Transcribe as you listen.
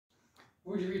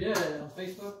Where'd you read that at? On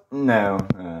Facebook? No,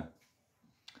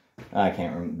 I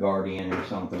can't remember, Guardian or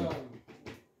something.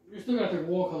 You still got their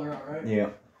wall color out, right? Yeah.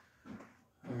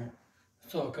 Alright.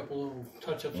 Saw a couple little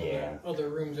touch-ups in Yeah. the other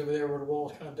rooms over there where the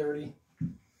wall's kind of dirty.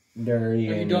 Dirty.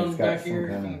 Have you and done it's got back some here? You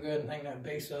kinda... can go ahead and hang that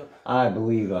base up. I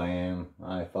believe I am.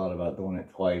 I thought about doing it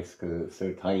twice because it's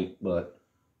so tight, but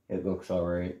it looks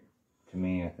alright to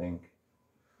me, I think.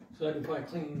 So I can probably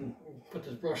clean, put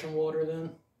this brush in water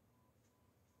then?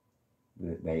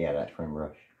 Yeah, that trim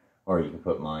brush. Or you can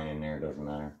put mine in there, it doesn't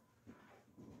matter.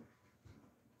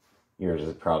 Yours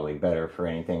is probably better for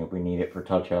anything if we need it for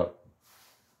touch-up.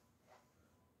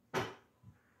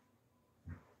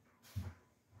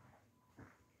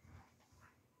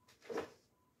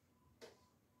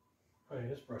 Oh yeah,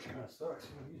 this brush kind of sucks.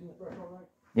 You using this brush all right?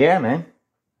 Yeah, man.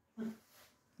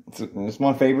 It's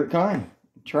my favorite kind.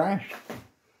 Trash.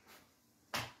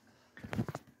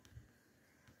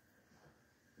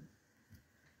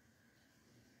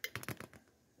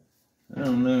 I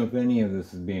don't know if any of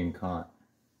this is being caught.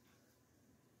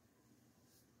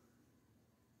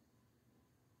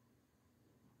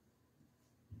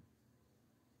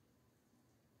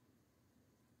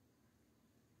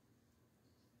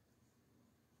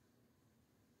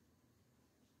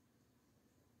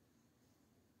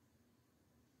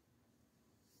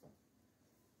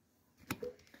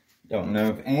 Don't know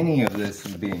if any of this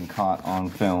is being caught on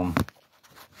film.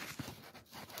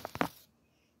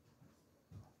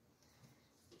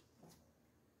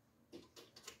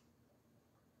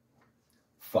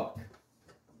 Fuck.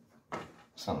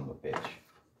 Son of a bitch.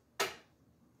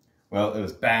 Well, it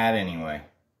was bad anyway.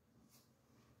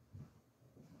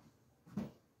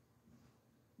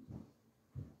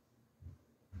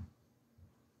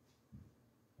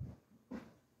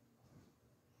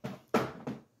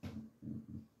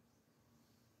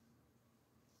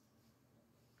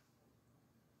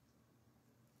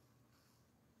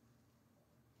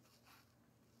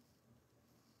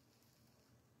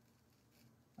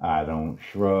 I don't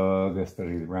shrug, I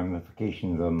study the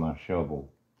ramifications of my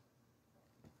shovel.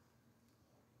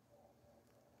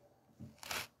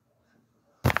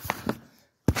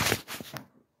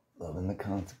 Loving the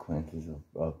consequences of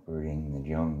uprooting in the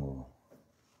jungle.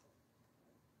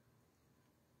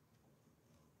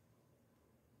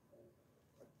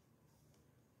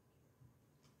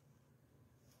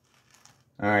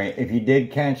 Alright, if you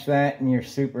did catch that and you're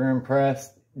super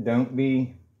impressed, don't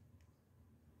be.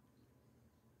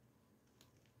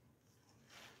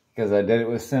 Because I did it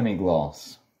with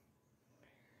semi-gloss.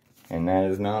 And that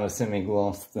is not a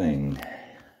semi-gloss thing.